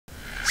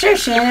Sure,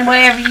 Shannon,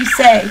 whatever you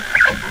say.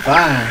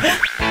 Fine.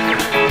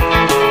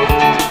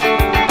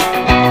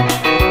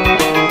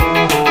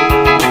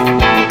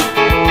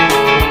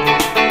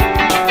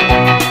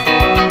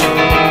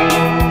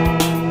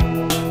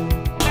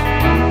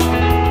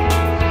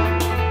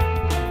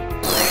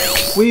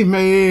 We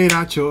made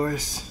our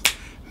choice.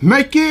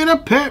 Make it a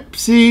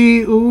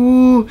Pepsi.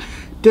 Ooh,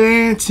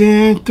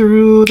 dancing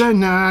through the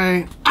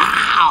night.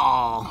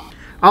 Ow!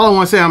 All I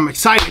want to say, I'm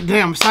excited.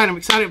 Damn, I'm excited. I'm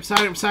excited. I'm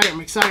excited. I'm excited.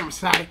 I'm excited. I'm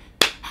excited.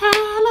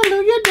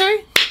 Hallelujah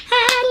day.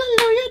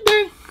 Hallelujah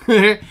day.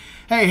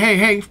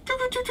 Hey.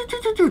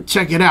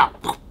 Check it out.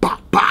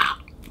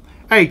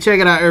 Hey, check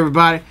it out,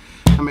 everybody.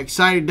 I'm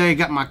excited today.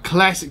 Got my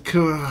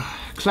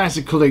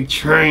classically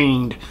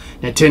trained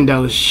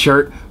Nintendo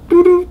shirt.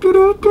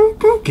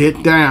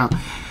 Get down.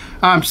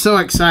 I'm so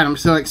excited. I'm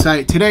so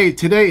excited.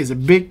 Today is a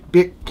big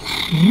day.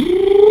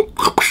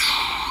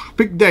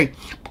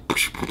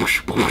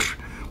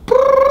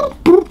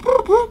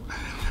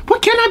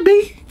 What can I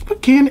be?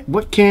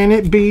 What can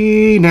it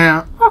be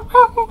now?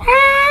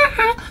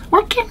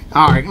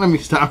 Alright, let me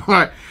stop.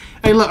 Alright.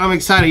 Hey, look, I'm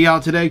excited,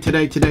 y'all. Today.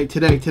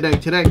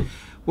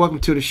 Welcome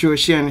to the Sure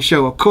Shannon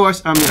Show. Of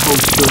course, I'm your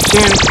host,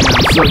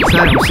 Sure Shannon.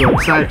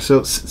 And I'm so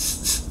excited.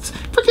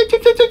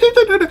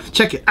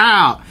 Check it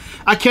out.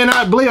 I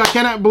cannot believe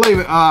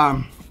it.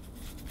 I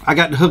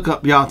got the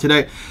hookup, y'all,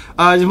 today.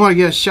 I just want to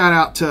give a shout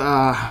out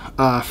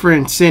to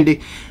friend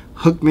Cindy.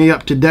 Hooked me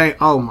up today.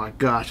 Oh my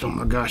gosh. Can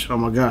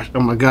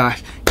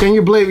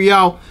you believe it,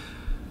 y'all?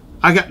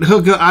 I got the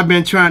hookup. I've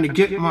been trying to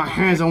get my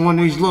hands on one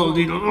of these little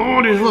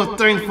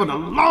things for the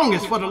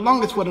longest.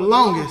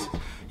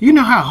 You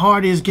know how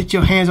hard it is to get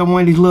your hands on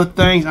one of these little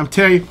things? I'm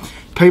telling you,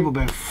 people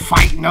been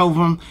fighting over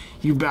them.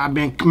 I've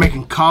been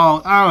making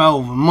calls all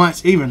over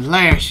months, even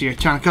last year,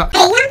 trying to call. Hey,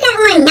 y'all got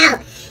one? No.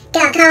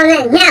 Don't call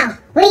in. No.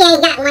 We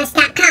ain't got one.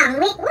 Stop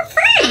calling. We're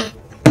fine.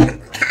 I'll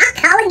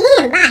call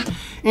again. Bye.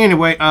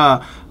 Anyway,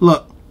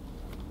 look,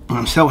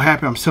 I'm so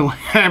happy.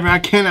 I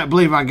cannot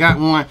believe I got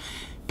one.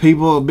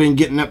 People have been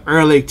getting up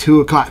early, 2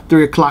 o'clock,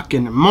 3 o'clock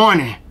in the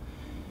morning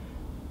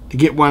to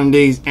get one of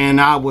these. And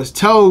I was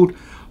told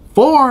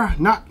 4,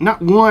 not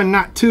 1,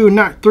 not 2,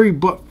 not 3,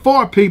 but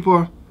 4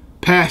 people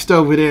passed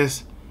over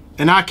this.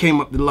 And I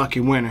came up the lucky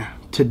winner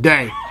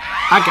today.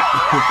 I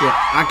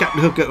got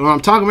the hookup. What I'm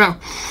talking about.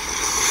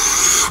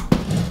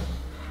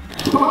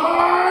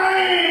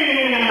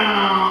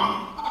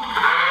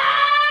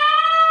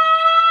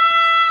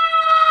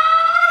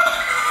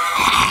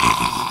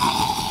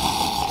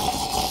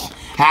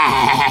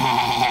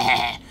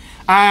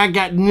 I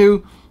got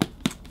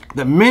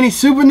the mini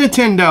Super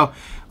Nintendo.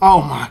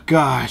 Oh my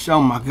gosh.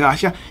 Y'all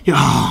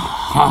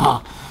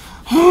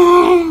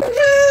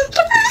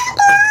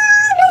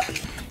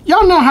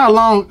know how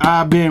long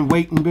I've been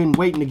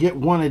waiting to get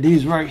one of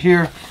these right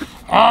here.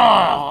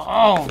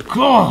 Oh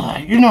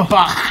God. You know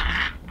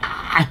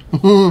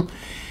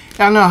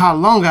y'all know how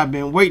long I've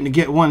been waiting to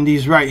get one of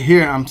these right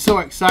here. I'm so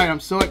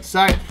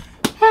excited.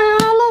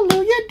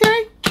 Hallelujah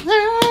day.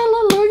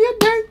 Hallelujah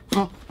day.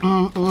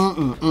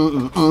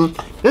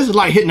 This is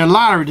like hitting the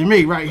lottery to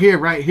me right here.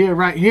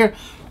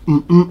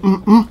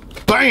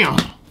 Bam.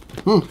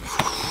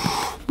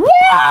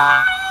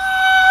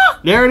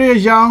 There it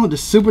is, y'all. The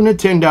Super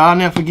Nintendo. I'll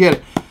never forget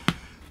it.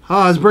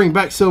 Oh, it's bringing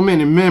back so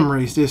many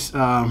memories. This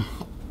the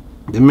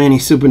mini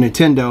Super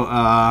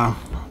Nintendo.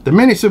 The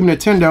mini Super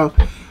Nintendo.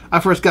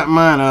 I first got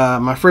mine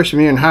my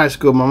freshman year in high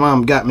school. My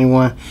mom got me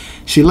one.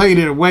 She laid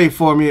it away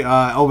for me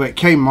over at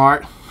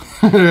Kmart.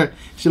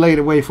 She laid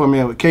it away for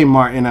me over at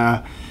Kmart, and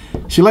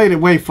she laid it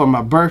away for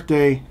my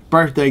birthday,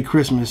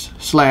 Christmas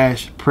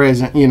 /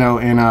 present, you know,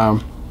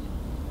 and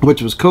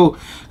which was cool.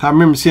 I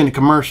remember seeing the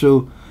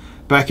commercial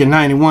back in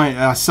 '91.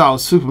 I saw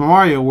Super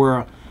Mario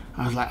World.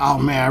 I was like, oh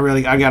man,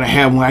 I gotta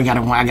have one. I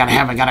gotta have it. Oh my god.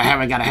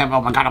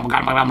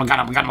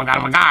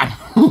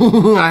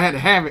 I had to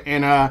have it,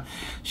 and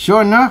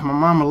sure enough, my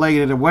mama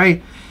laid it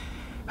away.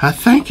 I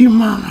thank you,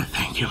 mama.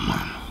 Thank you,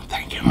 mama,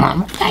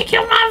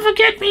 for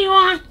getting me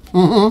one.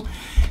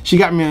 She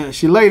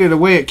laid it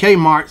away at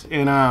Kmart's,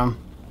 and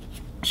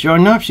sure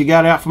enough, she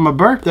got it out for my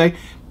birthday.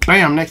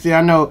 Bam! Next thing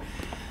I know,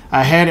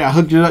 I had it. I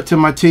hooked it up to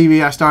my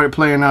TV. I started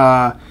playing.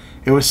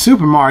 It was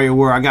Super Mario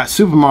World. I got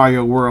Super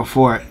Mario World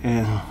for it,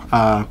 and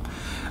I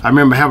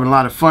remember having a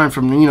lot of fun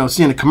from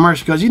seeing the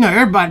commercial, because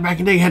everybody back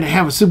in the day had to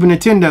have a Super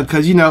Nintendo,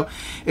 because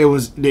it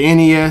was the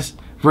NES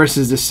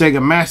versus the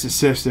Sega Master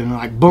System.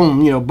 Like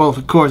boom, both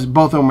of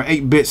them were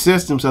 8-bit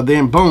systems. So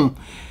then boom,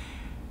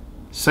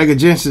 Sega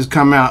Genesis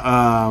come out.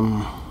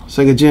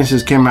 Sega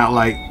Genesis came out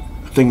like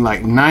I think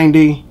like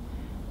 90.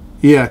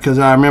 Yeah, because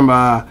I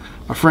remember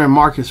my friend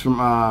Marcus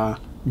from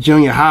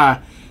junior high.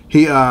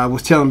 He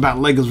was telling about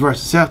Lakers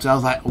versus Celtics. I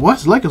was like,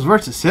 what's Lakers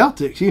versus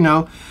Celtics?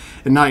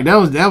 And like that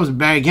was a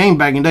bad game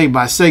back in the day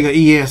by Sega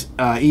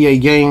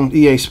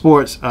EA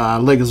Sports,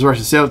 Lakers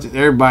versus Celtics.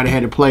 Everybody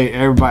had to play it.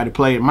 Everybody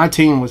played it. My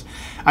team was,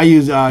 I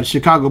used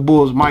Chicago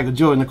Bulls, Michael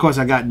Jordan. Of course,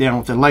 I got down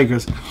with the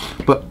Lakers.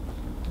 But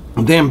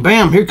then,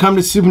 bam, here comes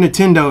the Super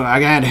Nintendo. I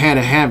had to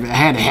have it.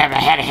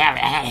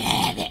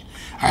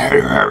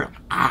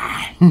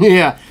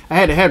 Yeah, I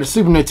had to have the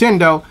Super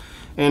Nintendo,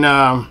 and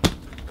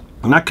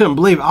I couldn't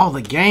believe all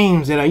the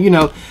games that you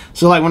know.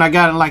 So like when I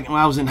got like when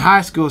I was in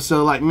high school,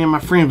 so like me and my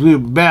friends, we were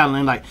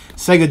battling. Like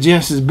Sega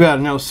Genesis is better,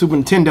 you know, Super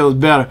Nintendo is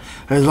better.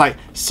 It's like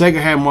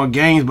Sega had more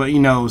games, but you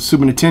know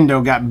Super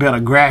Nintendo got better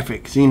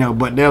graphics, you know.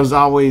 But there was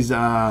always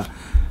that,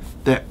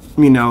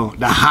 you know,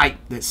 the hype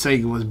that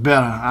Sega was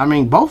better. I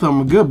mean, both of them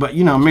were good, but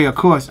you know me, of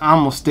course, I'm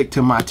gonna stick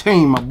to my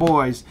team, my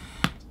boys,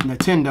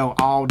 Nintendo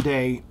all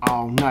day,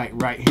 all night,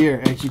 right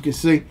here. As you can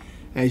see,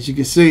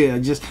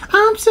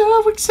 I'm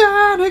so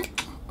excited.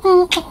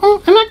 And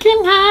I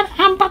can't hide.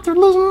 I'm about to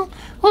lose.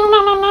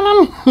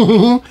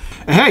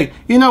 Hey,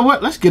 you know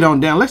what? Let's get on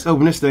down. Let's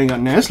open this thing up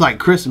now. It's like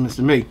Christmas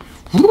to me.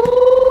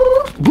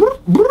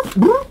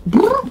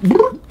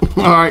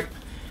 Alright.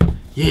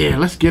 Yeah,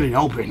 let's get it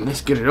open.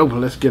 Let's get it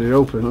open. Let's get it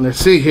open. Let's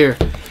see here.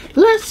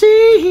 Let's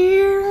see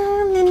here.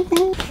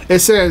 It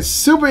says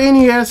Super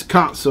NES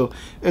console.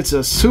 It's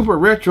a super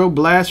retro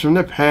blast from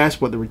the past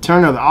with the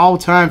return of the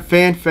all-time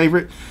fan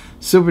favorite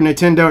Super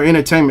Nintendo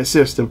Entertainment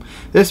System.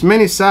 This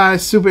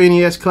mini-sized Super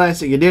NES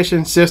Classic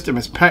Edition system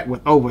is packed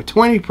with over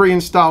 20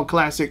 pre-installed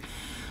classic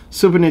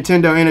Super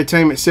Nintendo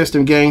Entertainment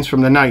System games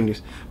from the 90s,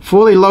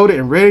 fully loaded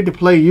and ready to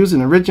play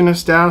using original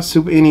style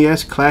Super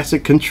NES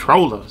Classic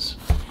controllers.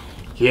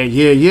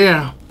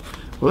 Yeah.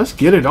 Well, let's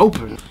get it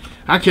open.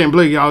 I can't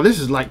believe, y'all, this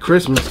is like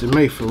Christmas to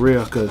me, for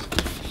real, because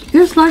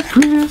it's like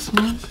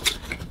Christmas.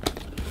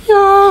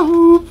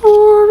 Yahoo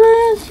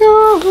Boris,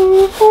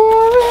 Yahoo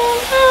Boris.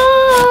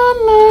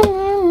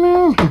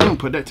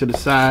 Put that to the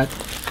side.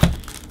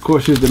 Of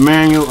course, here's the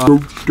manual.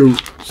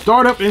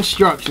 Startup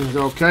instructions,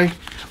 okay?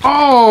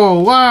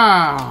 Oh,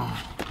 wow.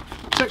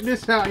 Check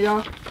this out,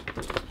 y'all.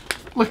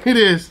 Look at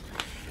this.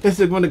 It's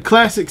one of the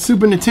classic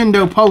Super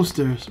Nintendo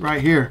posters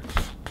right here.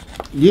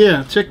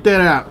 Yeah, check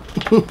that out.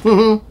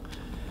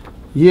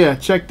 Yeah,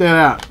 check that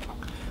out.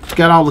 It's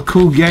got all the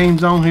cool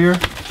games on here.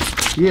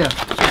 Yeah,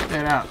 check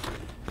that out.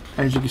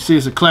 As you can see,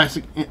 it's a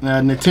classic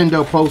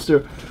Nintendo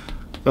poster.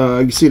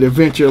 You see the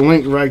Adventure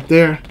Link right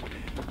there.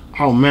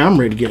 Oh man, I'm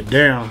ready to get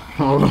down.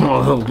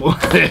 Oh boy.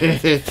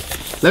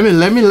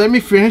 let me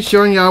finish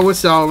showing y'all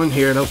what's all in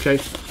here. Okay.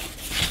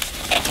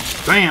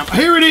 Bam.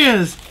 Here it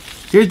is.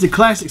 Here's the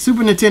classic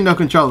Super Nintendo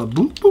controller.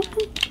 Boom, boom,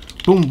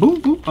 boom, boom,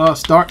 boom, boom.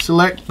 Start,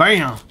 select,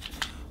 bam.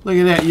 Look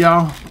at that,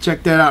 y'all.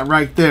 Check that out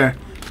right there.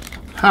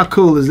 How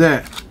cool is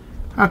that?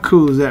 How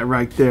cool is that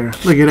right there?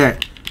 Look at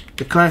that.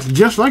 The classic,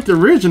 just like the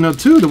original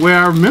too, the way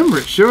I remember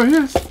it. Sure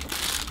is.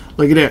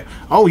 Look at that.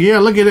 Oh yeah,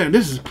 look at that.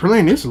 This is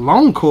plenty. This is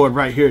long cord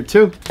right here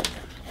too.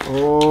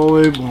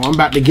 Oh, I'm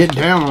about to get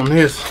down on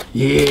this.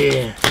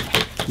 Yeah.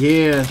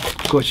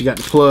 Of course, you got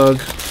the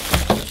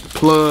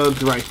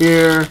plugs right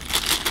here.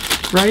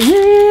 Right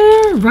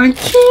here.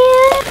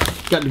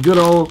 Got the good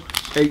old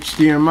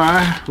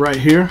HDMI right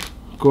here.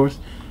 Of course,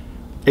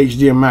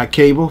 HDMI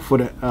cable for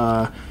the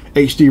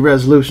HD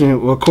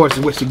resolution. Well, of course,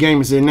 which the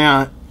game is in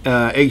now.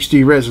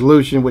 HD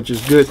resolution, which is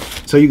good,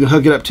 so you can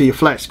hook it up to your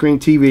flat screen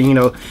TV and, you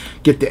know,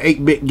 get the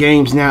 8-bit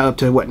games now up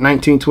to what,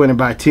 1920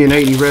 by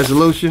 1080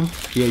 resolution.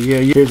 Yeah.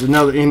 Here's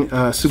another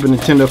Super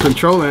Nintendo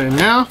controller, and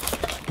now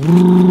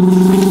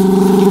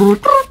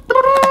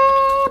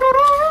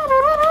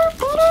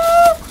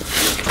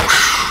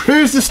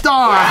here's the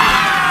star.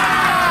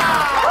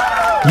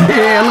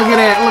 Yeah, look at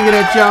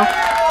that, y'all.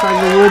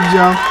 Tiger Woods,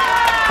 y'all.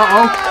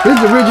 Here's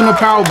the original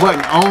power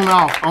button,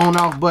 on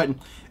off button.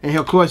 And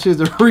of course, here's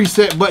the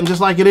reset button, just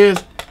like it is.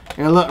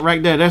 And look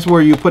right there, that's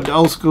where you put the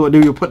old school,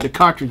 you put the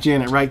cartridge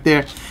in it right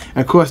there. And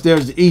of course,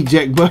 there's the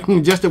eject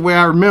button, just the way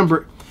I remember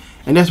it.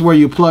 And that's where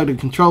you plug the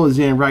controllers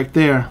in right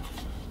there.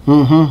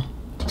 Right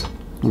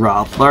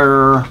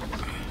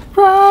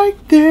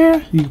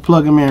there. You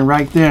plug them in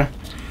right there.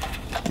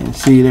 And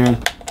see there,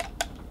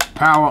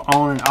 power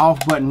on and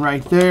off button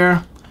right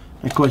there.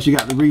 And of course, you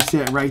got the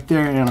reset right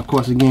there. And of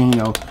course, again, you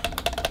know,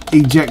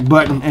 eject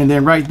button, and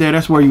then right there,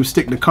 that's where you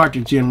stick the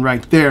cartridge in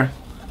right there.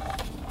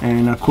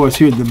 And of course,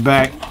 here's the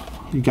back.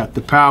 You got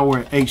the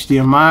power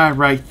HDMI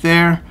right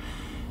there,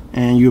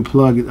 and you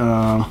plug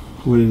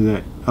what is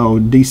that? Oh,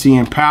 DC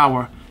and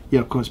power. Yeah,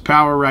 of course,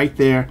 power right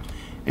there,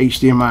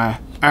 HDMI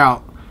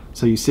out,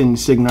 so you send the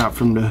signal out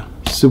from the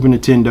Super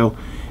Nintendo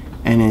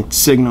and then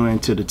signal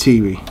into the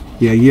TV.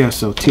 Yeah,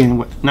 so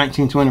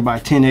 1920 by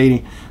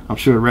 1080, I'm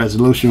sure the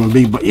resolution would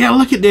be. But yeah,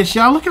 look at this,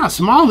 y'all. Look how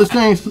small this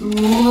thing is.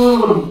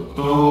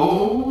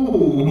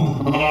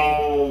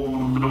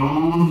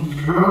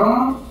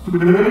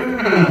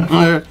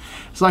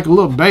 It's like a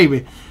little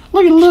baby.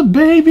 Look at a little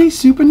baby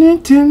Super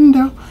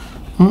Nintendo.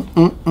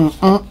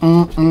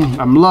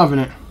 I'm loving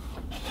it.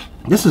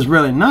 This is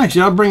really nice.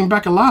 Y'all bringing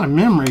back a lot of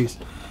memories.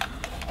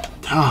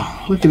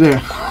 Oh, look at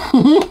that.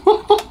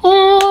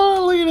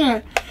 Look at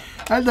that.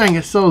 That thing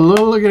is so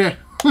little. Look at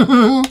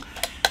that.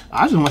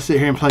 I just want to sit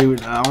here and play with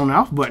the on and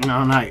off button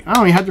all night. I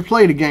don't even have to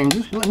play the game.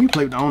 Just let me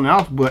play with the on and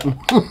off button.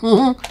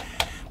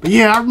 But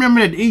yeah, I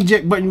remember that the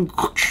eject button,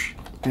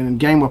 and the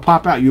game will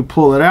pop out. You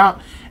pull it out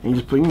and you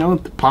just put, you know,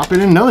 pop it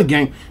in another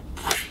game.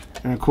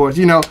 And of course,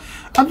 you know,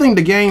 I think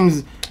the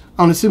games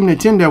on the Super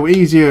Nintendo were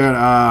easier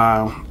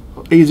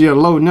easier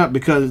loading up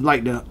because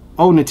like the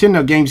old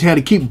Nintendo games, you had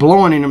to keep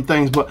blowing in them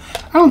things. But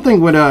I don't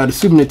think with the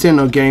Super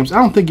Nintendo games,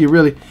 I don't think you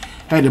really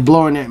had to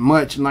blow in that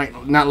much.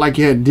 Like not like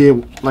you had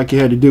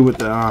to do with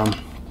the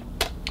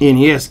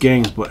NES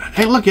games. But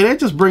hey, look at that,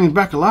 just brings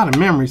back a lot of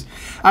memories.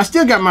 I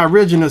still got my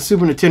original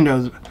Super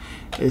Nintendo.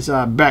 It's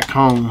back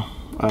home.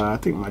 I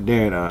think my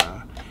dad.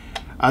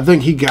 I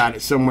think he got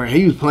it somewhere.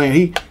 He was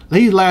playing.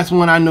 He's the last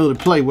one I know to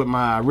play with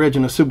my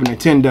original Super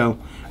Nintendo.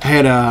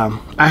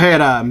 I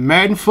had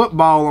Madden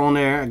football on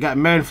there. I got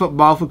Madden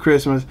football for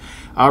Christmas.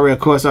 Of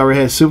course, I already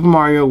had Super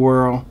Mario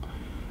World.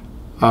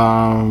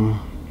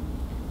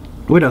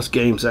 What else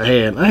games I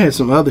had? I had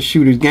some other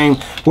shooters game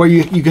where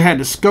you had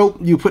the scope.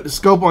 You put the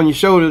scope on your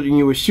shoulder and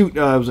you would shoot. It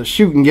was a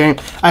shooting game.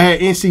 I had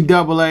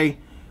NCAA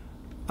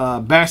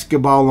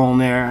basketball on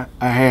there.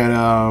 I had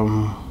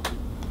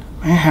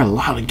I had a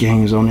lot of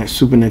games on that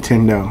Super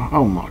Nintendo.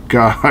 Oh my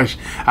gosh.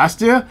 I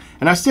had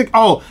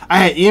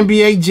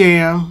NBA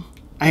Jam.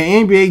 I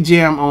had NBA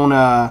Jam on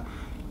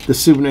the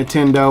Super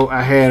Nintendo.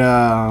 I had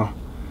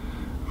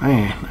man,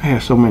 I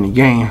had so many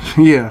games.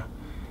 Yeah.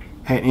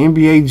 I had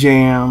NBA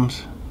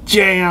Jams.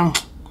 Jam.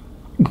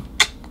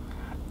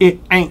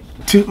 It ain't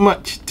too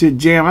much to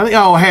jam. I think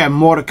I had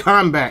Mortal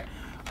Kombat.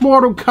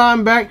 Mortal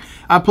Kombat.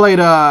 I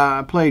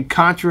played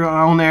Contra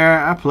on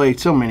there. I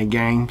played so many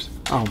games.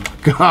 Oh my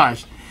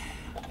gosh.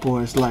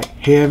 Boy, it's like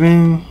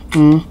heaven.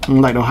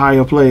 Like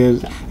Ohio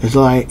players. It's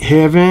like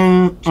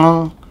heaven.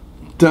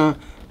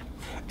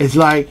 It's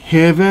like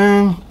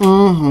heaven.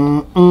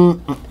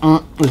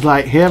 It's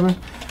like heaven.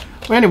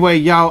 Well, anyway,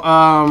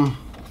 y'all.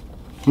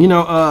 You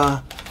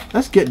know,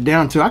 let's get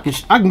down to. I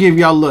can give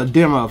y'all a little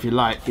demo if you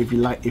like. If you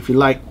like.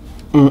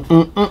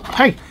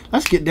 Hey,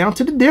 let's get down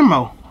to the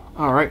demo.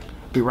 All right,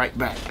 be right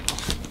back.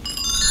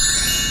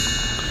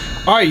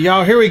 All right,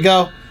 y'all. Here we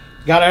go.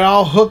 Got it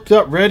all hooked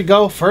up, ready to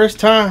go. First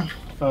time.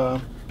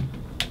 About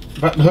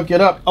to hook it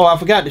up. Oh, I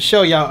forgot to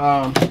show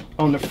y'all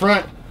on the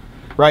front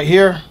right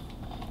here.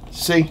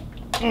 See,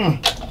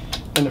 in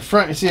the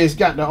front, you see it's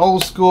got the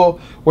old school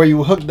where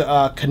you hook the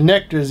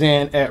connectors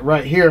in at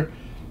right here.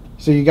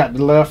 So you got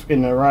the left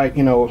and the right,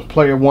 you know,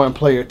 player 1,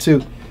 player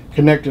 2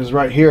 connectors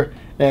right here.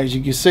 As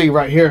you can see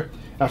right here,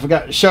 I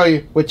forgot to show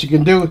you what you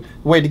can do.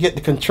 The way to get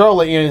the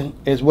controller in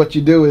is what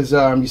you do is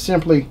you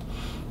simply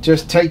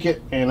just take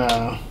it and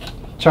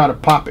try to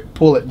pop it,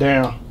 pull it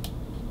down.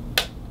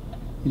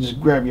 You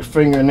just grab your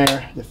finger in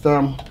there, your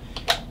thumb,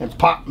 and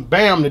pop,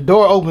 bam, the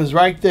door opens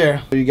right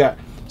there. So you got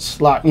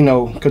slot, you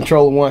know,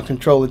 controller 1,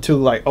 controller 2,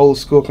 like old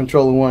school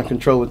controller 1,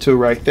 controller 2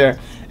 right there.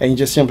 And you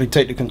just simply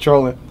take the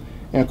controller,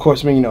 and of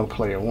course, me, you know,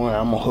 player 1,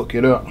 I'm gonna hook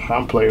it up.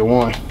 I'm player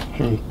 1.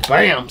 And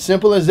bam,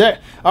 simple as that.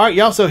 All right,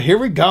 y'all, so here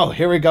we go.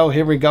 Here we go,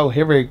 here we go,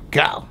 here we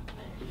go.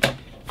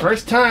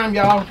 First time,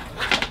 y'all.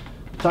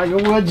 Tiger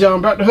Woods, I'm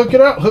about to hook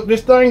it up, hook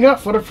this thing up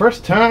for the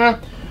first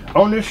time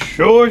on the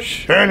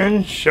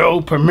Shannon Show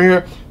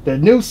premiere. The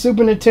new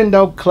Super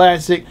Nintendo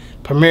Classic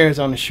premieres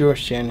on the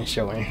Shannon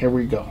Show, and here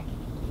we go.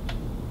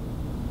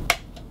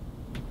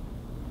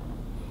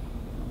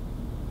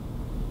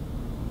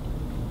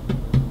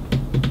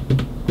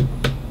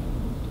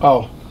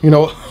 Oh, you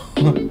know,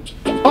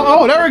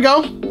 oh, there we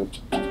go.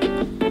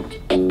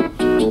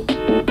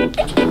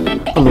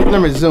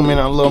 Let me zoom in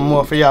a little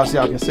more for y'all so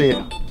y'all can see it.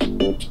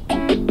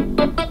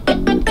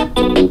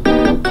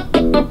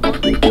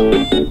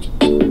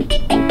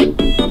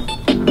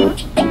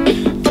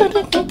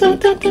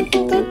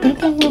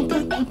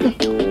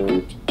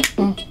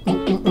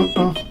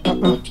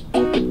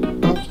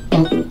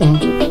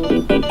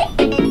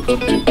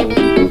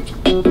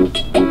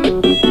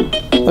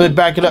 Let's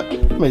back it up.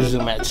 Let me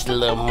zoom out just a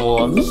little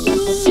more.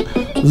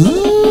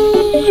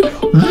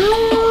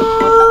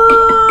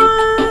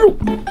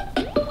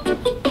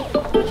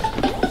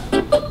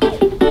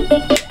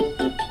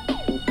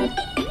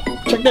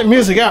 Check that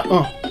music out.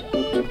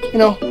 You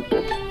know.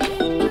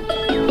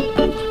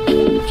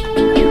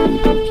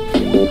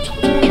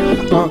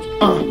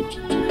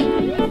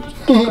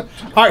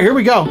 All right, here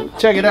we go.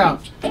 Check it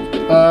out.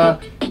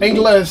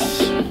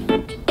 English,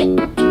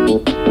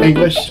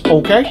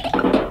 okay.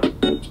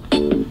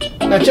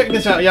 Now check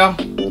this out, y'all.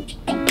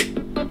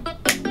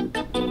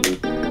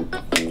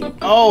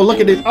 Oh, look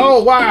at this.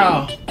 Oh,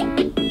 wow.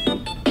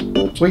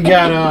 We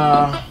got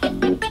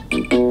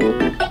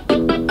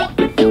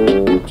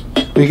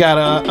we got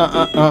all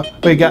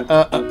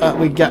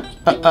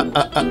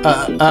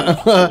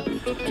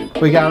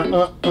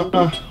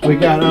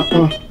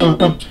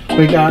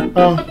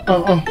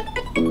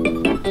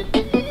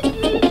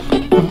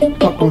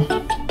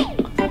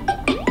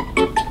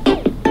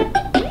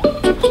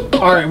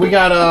right, we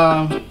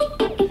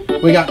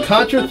got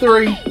Contra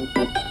 3.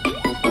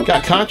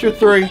 Got Contra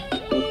 3.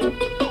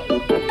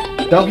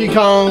 Donkey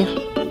Kong.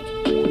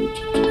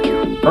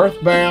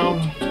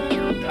 Earthbound.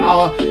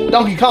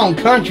 Donkey Kong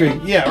Country.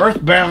 Yeah,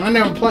 Earthbound. I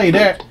never played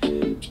that.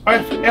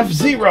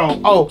 F-Zero.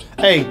 Oh,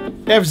 hey,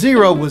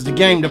 F-Zero was the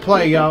game to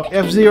play, y'all.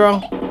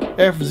 F-Zero.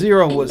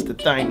 F-Zero was the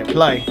thing to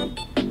play.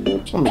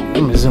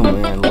 Let me zoom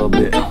in a little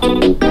bit.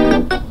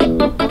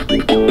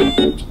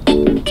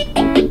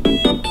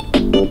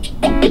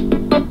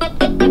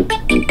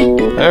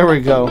 There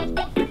we go.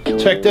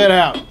 Check that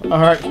out.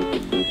 Alright.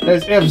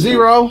 There's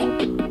F-Zero.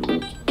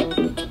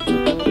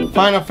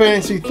 Final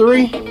Fantasy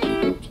 3.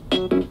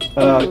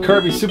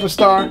 Kirby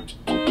Superstar.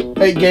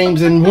 8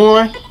 games in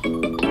 1.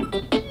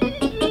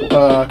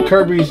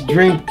 Kirby's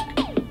Dream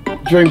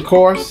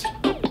Course.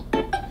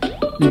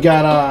 You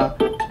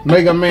got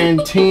Mega Man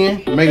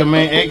 10, Mega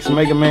Man X,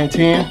 Mega Man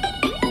 10.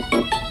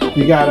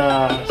 You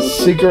got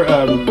Secret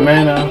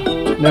Mana,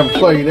 never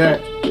played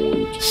that.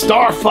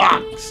 Star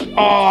Fox.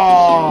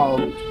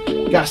 Oh,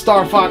 got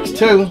Star Fox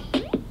 2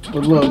 with a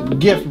little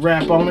gift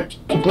wrap on it.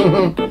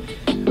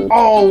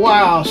 Oh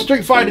wow,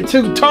 Street Fighter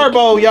 2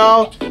 Turbo,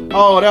 y'all.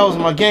 Oh, that was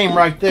my game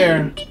right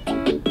there.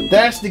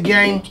 That's the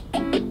game.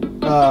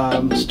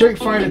 Street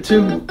Fighter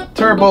 2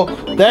 Turbo.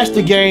 That's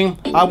the game.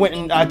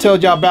 I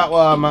told y'all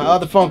about my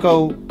other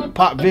Funko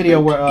Pop video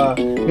where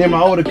me and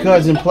my older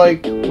cousin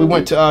played. We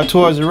went to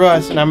Toys R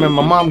Us, and I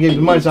remember my mom gave me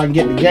money so I can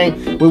get the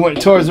game. We went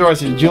to Toys R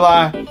Us in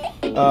July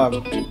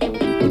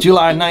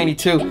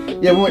 '92.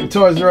 Yeah, we went to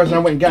Toys R Us and I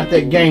went and got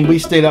that game. We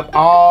stayed up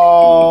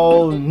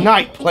all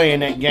night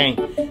playing that game.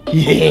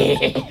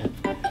 Yeah.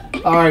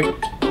 All right,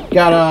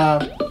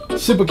 got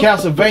Super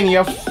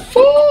Castlevania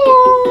 4.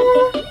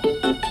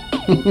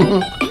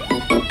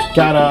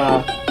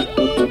 Got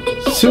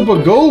Super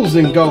Ghouls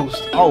and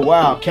Ghosts. Oh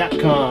wow,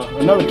 Capcom,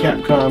 another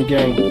Capcom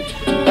game.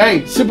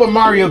 Hey, Super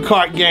Mario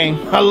Kart game.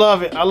 I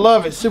love it. I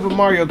love it. Super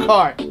Mario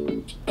Kart.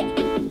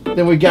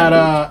 Then we got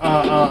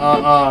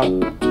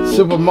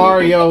Super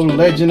Mario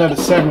Legend of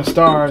the Seven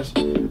Stars.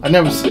 I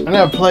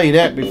never played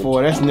that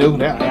before. That's new.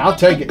 I'll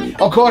take it.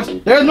 Of course,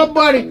 there's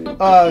nobody.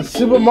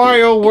 Super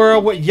Mario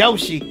World with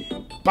Yoshi.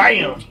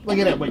 Bam! Look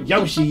at that with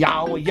Yoshi,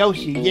 y'all. With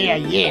Yoshi. Yeah,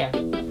 yeah.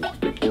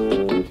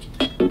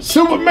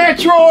 Super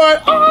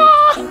Metroid.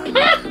 Oh!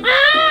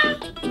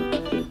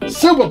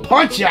 Super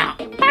Punch Out.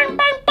 Bang,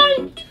 bang,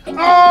 bang.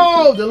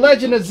 Oh, The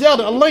Legend of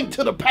Zelda: A Link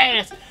to the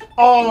Past.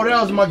 Oh, that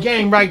was my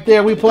game right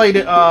there. We played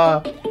it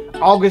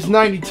August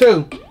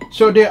 '92.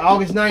 Sure did,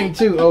 August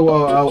 '92.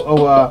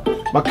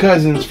 My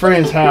cousin's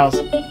friend's house.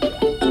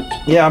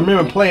 Yeah, I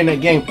remember playing that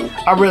game.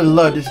 I really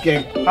love this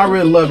game. I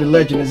really love The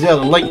Legend of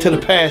Zelda: Link to the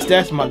Past.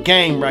 That's my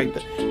game right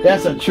there.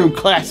 That's a true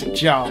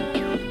classic, y'all.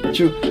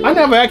 True. I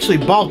never actually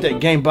bought that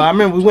game, but I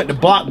remember we went to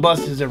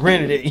Blockbusters and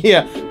rented it.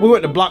 Yeah, we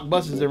went to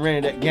Blockbusters and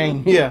rented that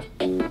game. Yeah.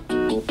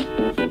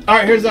 All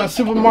right, here's our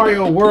Super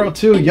Mario World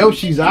 2,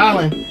 Yoshi's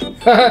Island.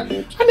 I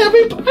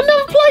never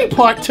played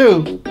Part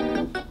 2.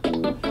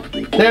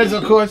 There's,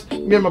 of course,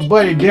 me and my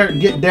buddy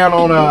Derek get down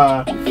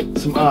on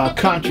some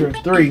Contra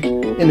 3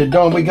 in the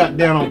dome. We got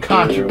down on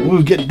Contra. We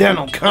was getting down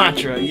on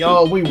Contra,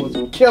 yo. We was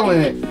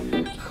killing it.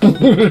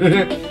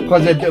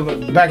 Cause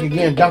back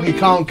again, Donkey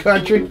Kong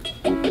Country,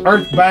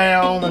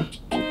 Earthbound,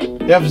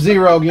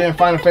 F-Zero again,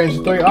 Final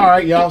Fantasy 3. All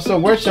right, y'all. So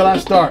where shall I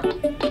start?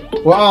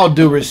 With all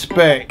due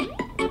respect,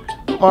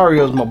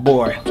 Mario's my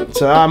boy,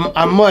 so I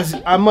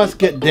must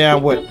get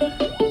down with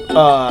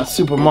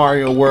Super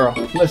Mario World.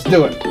 Let's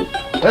do it.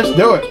 Let's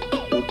do it.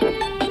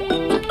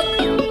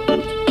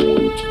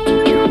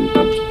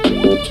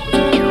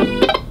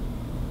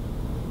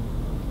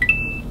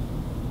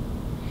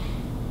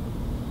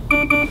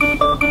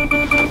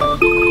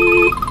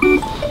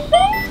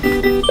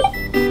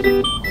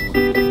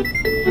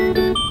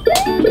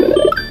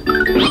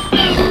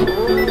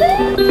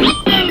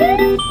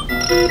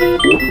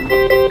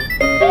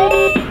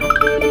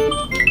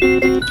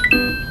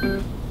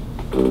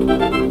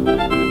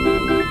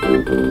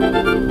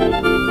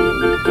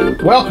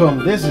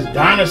 Welcome, this is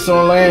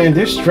Dinosaur Land. In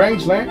this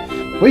strange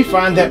land, we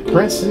find that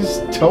Princess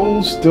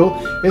Toadstool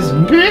is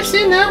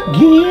missing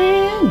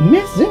again.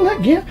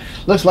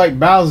 Looks like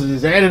Bowser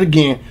is at it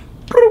again.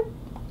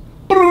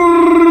 So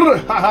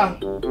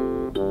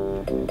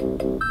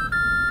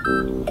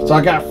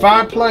I got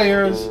 5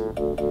 players.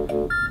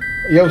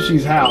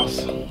 Yoshi's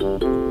house.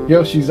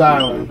 Yoshi's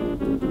Island.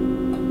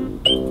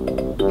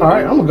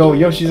 Alright, I'm gonna go with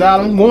Yoshi's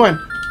Island 1.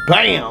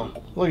 Bam!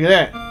 Look at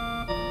that.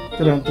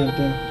 Dun, dun,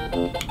 dun.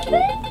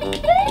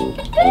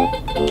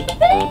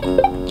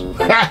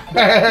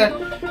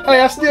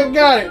 Hey, I still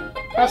got it.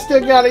 I still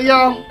got it,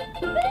 y'all.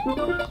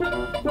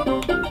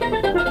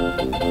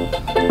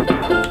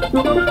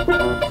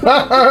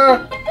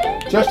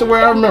 Just the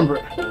way I remember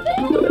it.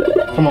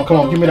 Come on, come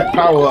on, give me that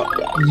power up.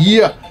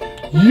 Yeah,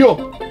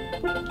 yo.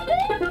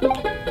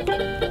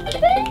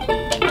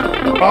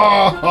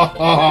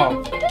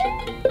 Oh,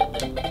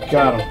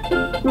 got him.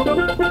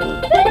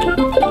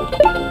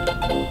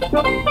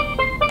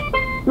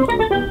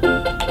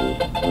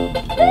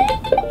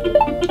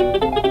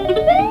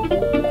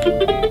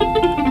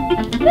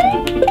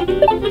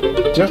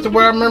 Just the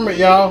way I remember it,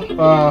 y'all.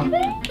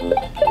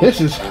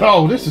 This is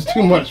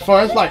too much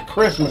fun. It's like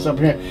Christmas up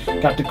here.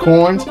 Got the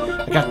corns.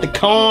 I got the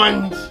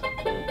corns.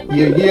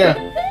 Yeah, yeah.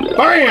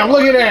 Bam!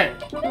 Look at that.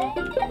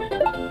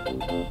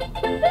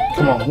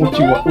 Come on, what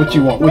you want? What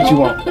you want? What you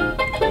want?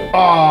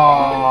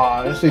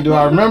 Ah, let's see. Do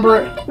I remember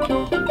it?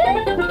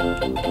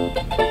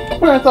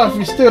 Well, I thought if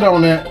you stood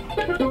on that.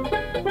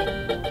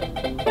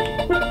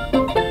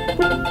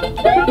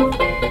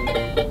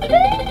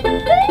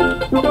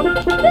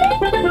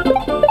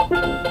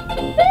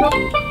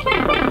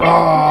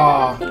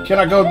 Oh, can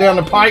I go down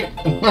the pipe?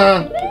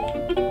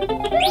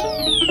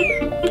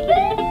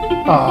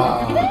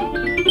 Oh.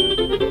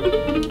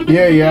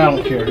 Yeah, I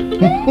don't care.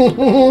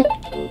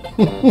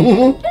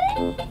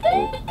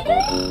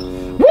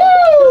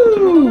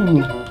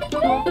 Woo!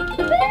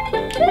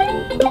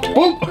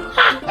 Boop!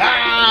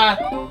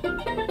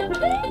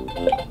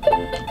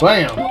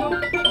 Bam!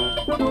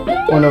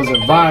 One of those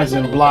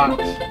advising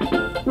blocks.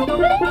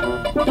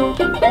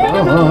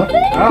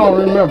 I don't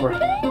remember.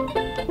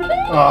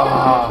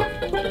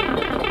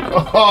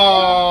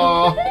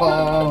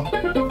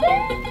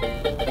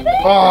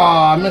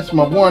 I missed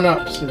my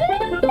one-ups.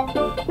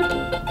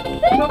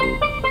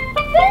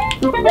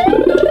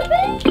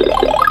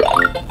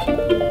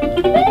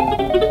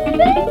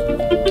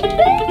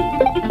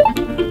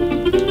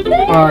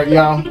 Alright,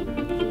 y'all.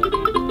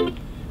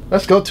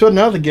 Let's go to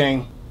another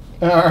game.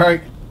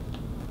 Alright.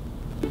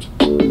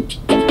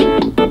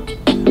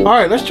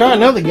 Alright, let's try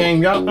another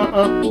game, y'all.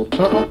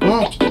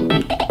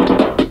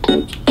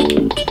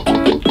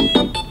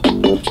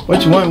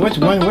 Which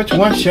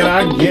one should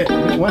I get?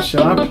 Which one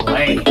should I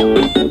play?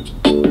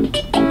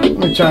 Let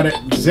me try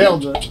that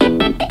Zelda.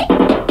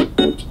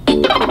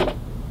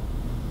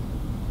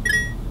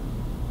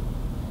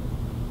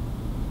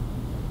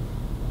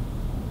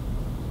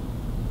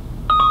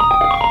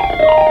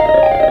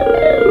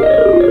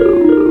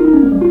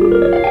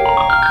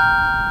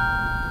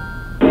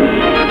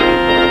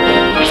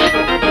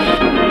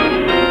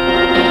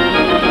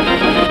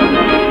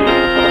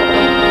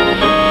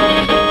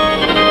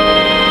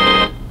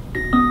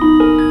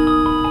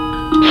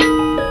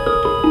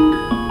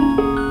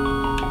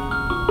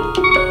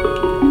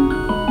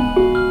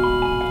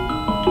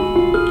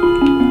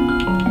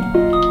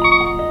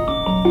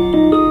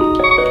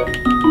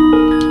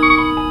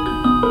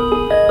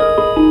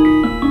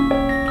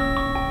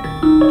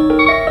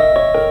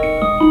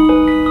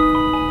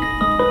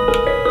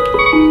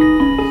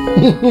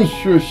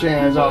 Sure,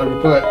 Shannon's all you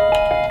put.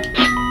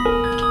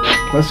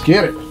 Let's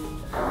get it.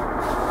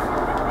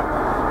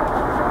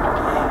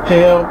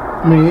 Help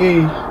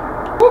me.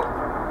 Woo.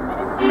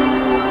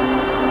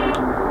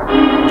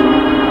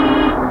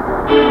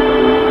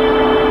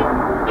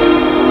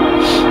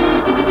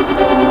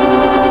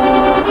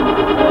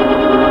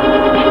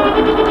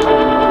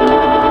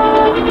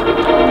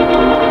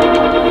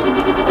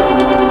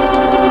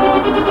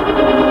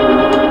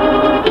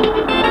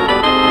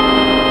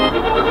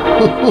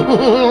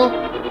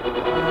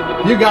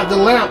 You got the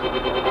lamp.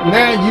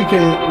 Now you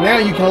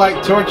can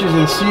light torches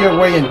and see your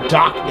way in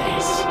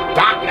darkness.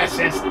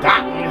 Darknesses.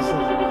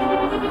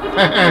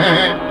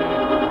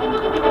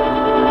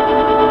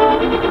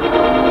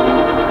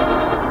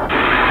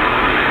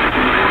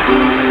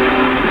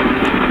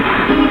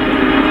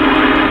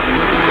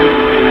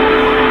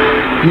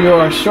 You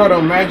are short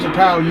on magic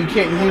power. You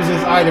can't use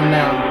this item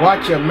now.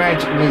 Watch your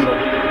magic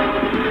meter.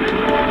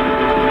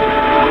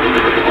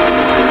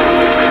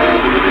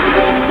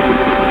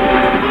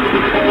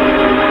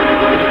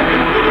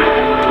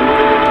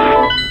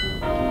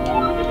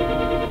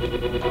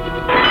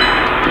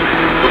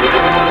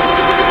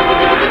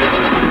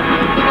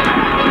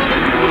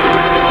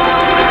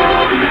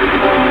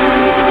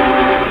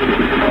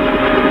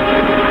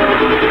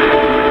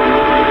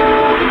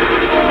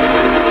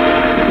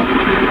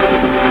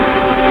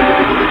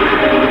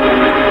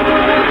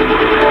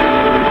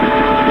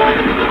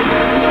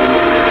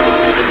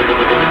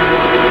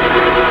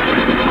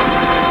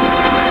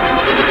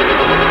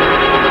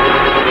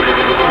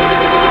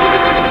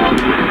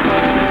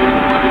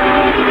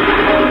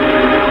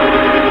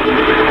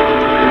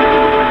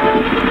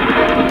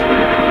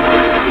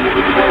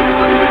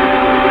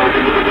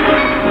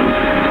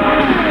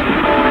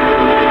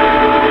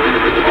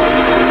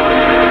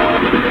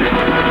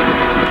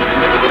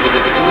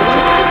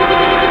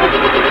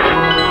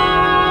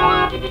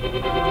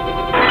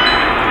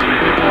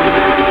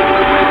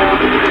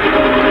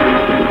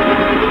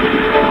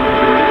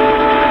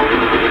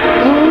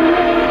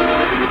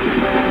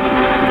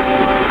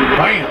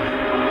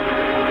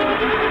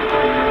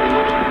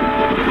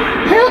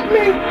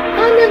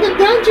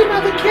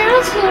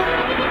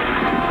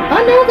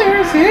 I know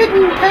there's a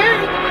hidden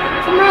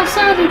path from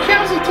outside the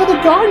castle to the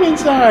garden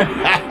inside.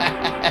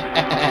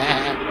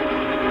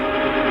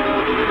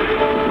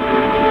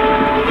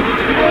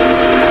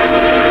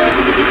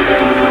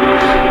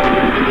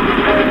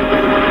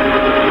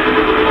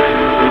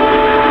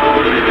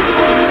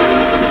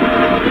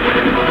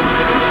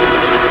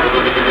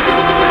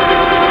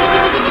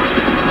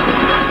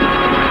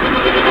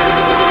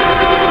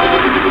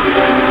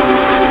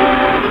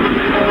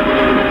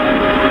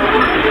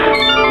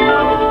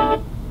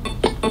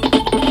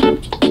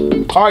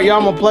 Alright, y'all,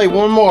 I'm gonna play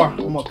one more.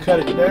 I'm gonna cut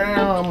it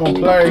down. I'm gonna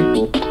play.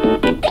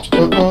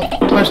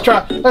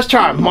 Let's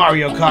try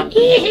Mario Kart.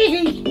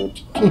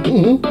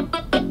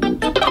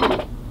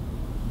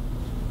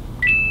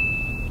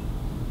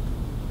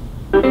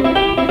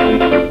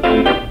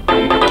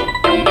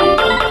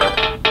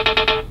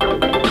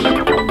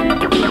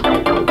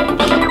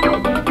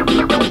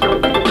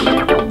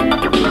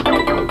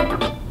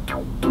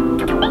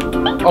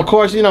 Of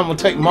course, you know I'm gonna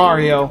take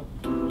Mario.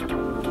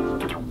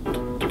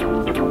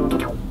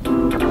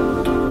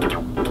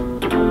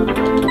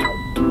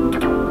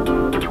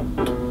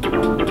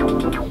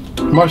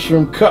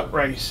 Mushroom Cup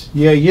Race.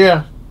 Yeah,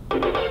 yeah.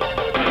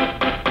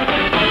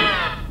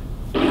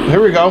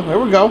 Here we go. Here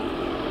we go.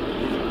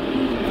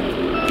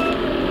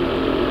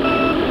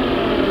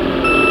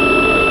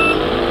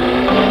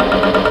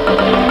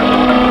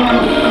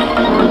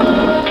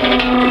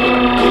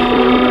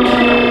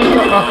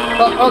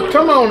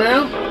 Come on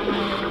now.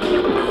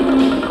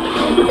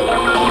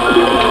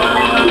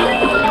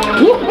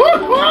 Woo, woo,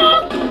 woo.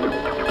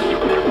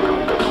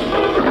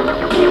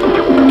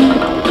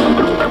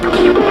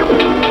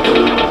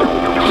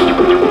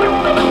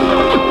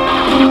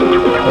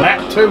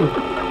 Lap 2.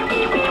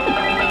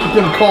 Get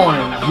them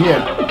coins,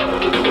 yeah.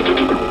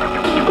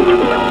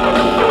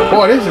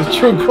 Boy, this is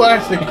true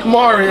classic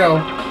Mario.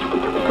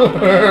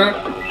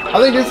 I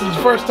think this is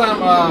the first time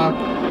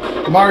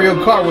Mario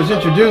Kart was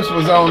introduced,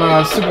 was on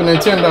Super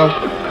Nintendo,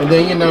 and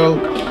then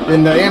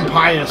then the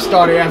Empire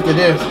started after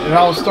this. It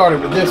all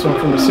started with this one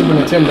from the Super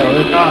Nintendo.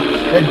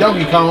 That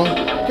Donkey Kong,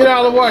 get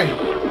out of the way,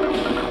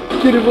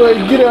 get away,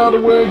 get out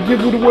of the way,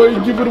 give it away,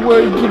 give it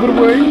away, give it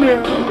away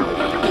now.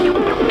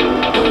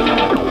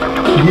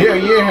 Yeah,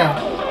 yeah,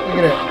 look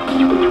at that.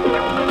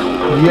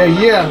 Yeah,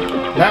 yeah,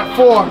 lap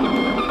 4.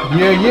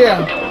 Yeah,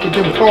 yeah, get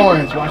them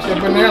coins. Watch that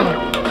banana.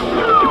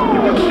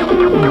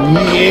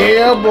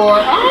 Yeah, boy.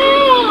 Ah!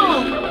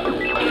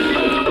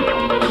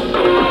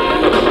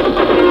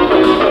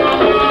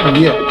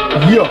 Yeah,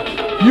 yeah,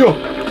 yeah,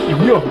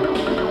 yeah.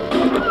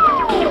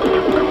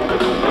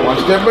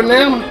 Watch that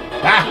banana.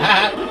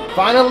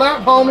 Final lap,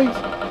 homies.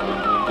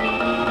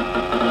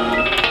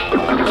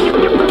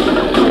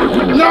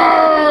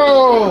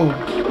 No!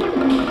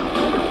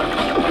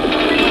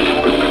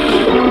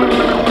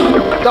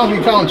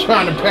 Donkey Kong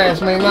trying to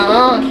pass me,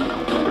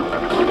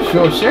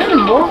 Sure,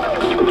 Shannon, boy.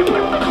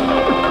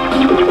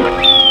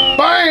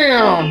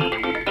 Bam!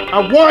 I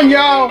won,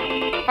 y'all.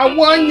 I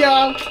won,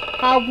 y'all.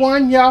 I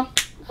won, y'all.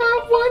 I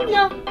won,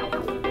 y'all.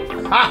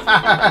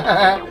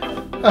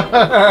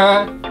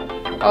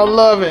 I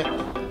love it.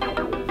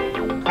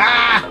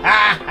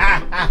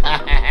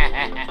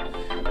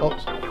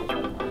 Oops.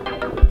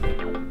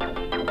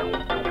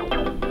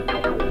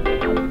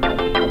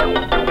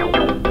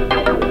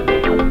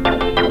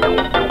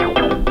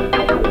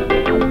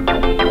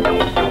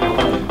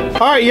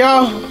 Alright,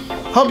 y'all.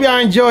 Hope y'all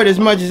enjoyed as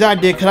much as I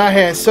did, because I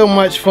had so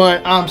much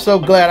fun. I'm so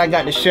glad I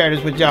got to share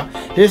this with y'all.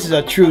 This is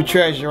a true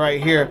treasure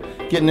right here.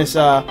 Getting this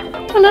Super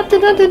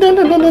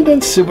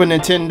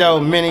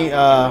Nintendo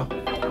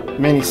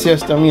mini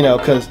system,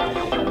 because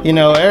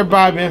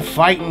everybody been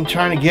fighting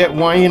trying to get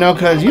one,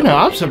 because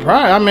I'm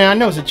surprised. I mean, I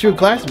know it's a true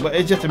classic, but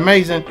it's just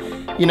amazing.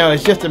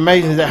 It's just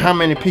amazing that how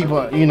many people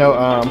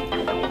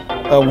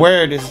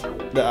aware this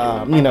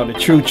the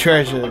true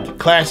treasure, the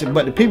classic.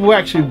 But the people who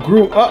actually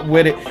grew up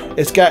with it,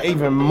 it's got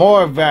even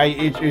more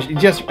value. It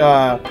just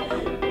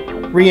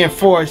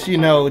reinforce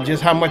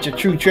just how much a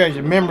true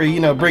treasure memory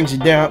brings you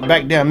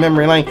back down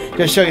memory lane.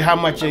 Just show you how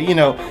much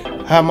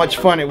how much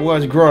fun it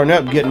was growing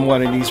up getting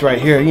one of these right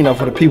here,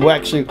 for the people who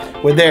actually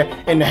were there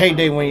in the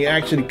heyday when you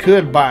actually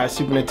could buy a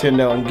Super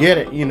Nintendo and get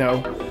it,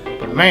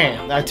 But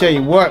man, I tell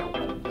you what,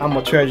 I'm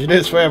gonna treasure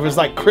this forever. It's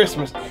like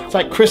Christmas. It's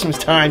like Christmas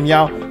time,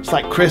 y'all. It's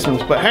like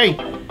Christmas. But hey,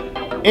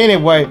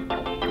 anyway,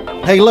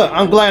 hey, look,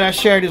 I'm glad I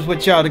shared this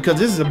with y'all, because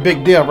this is a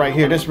big deal right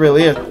here. This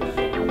really is.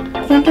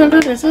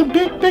 It's a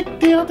big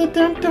deal.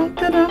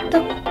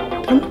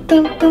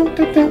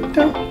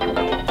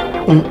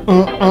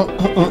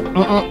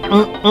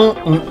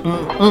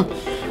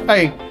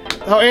 Hey,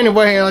 so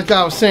anyway, like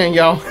I was saying,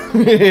 y'all.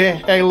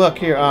 Hey, look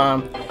here.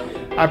 I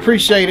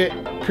appreciate it.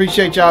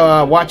 Appreciate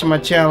y'all watching my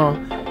channel.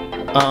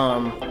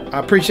 I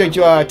appreciate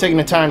you taking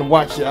the time to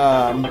watch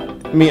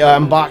me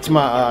unbox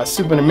my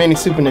mini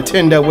Super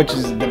Nintendo, which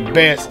is the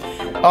best.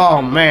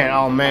 Oh man,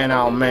 oh man,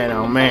 oh man,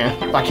 oh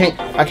man. I can't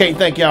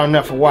thank y'all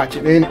enough for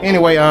watching.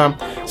 Anyway,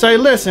 so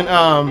listen,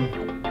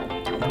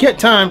 get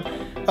time,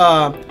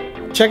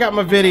 check out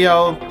my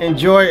video,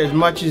 enjoy it as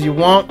much as you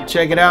want.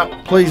 Check it out.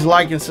 Please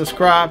like and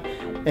subscribe.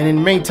 And in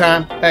the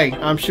meantime, hey,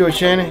 I'm Sure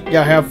Shannon.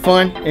 Y'all have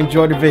fun.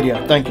 Enjoy the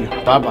video. Thank you.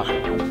 Bye bye.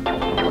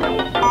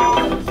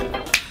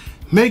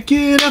 Make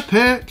it a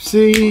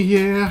Pepsi,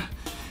 yeah.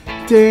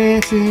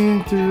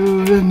 Dancing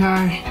through the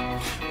night,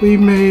 we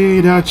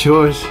made our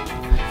choice.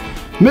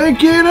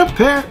 Make it a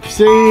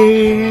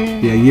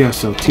Pepsi. Yeah,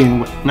 so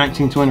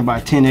 1920 by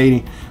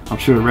 1080. I'm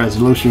sure the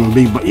resolution will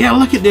be, but yeah,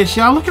 look at this,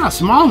 y'all. Look how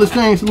small this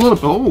thing is. A little,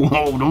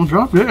 oh, don't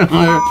drop that.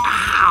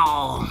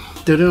 Ow.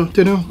 Da-dum.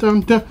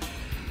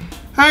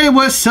 Hey,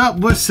 what's up,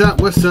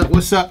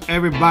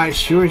 everybody?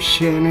 Sure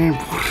Shannon.